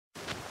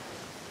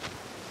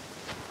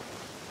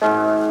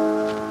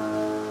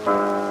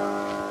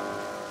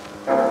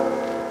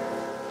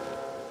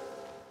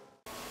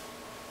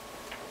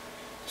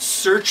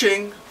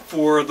Searching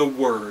for the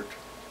word.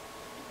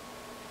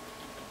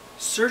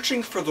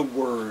 Searching for the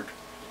word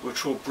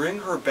which will bring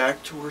her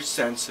back to her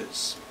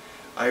senses,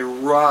 I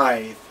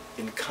writhe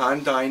in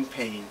condign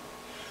pain,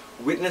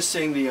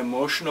 witnessing the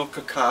emotional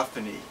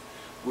cacophony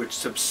which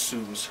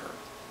subsumes her.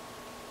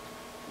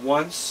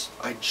 Once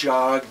I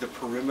jogged the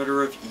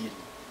perimeter of Eden,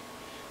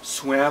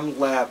 swam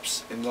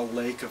laps in the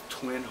lake of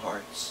twin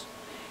hearts,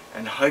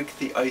 and hiked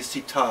the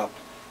icy top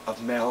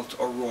of Mount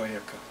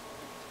Oroyaca.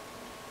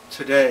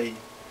 Today,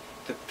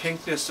 the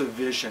pinkness of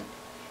vision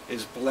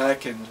is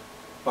blackened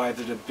by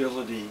the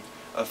debility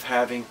of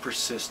having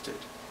persisted.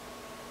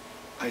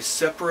 I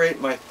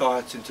separate my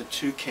thoughts into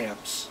two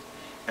camps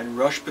and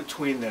rush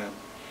between them,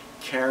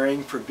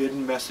 carrying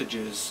forbidden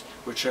messages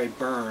which I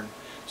burn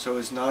so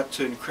as not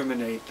to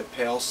incriminate the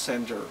pale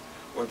sender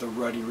or the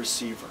ruddy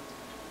receiver.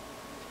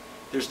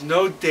 There's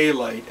no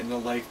daylight in the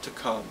life to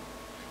come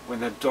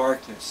when the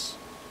darkness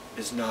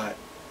is not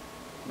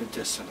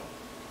medicinal.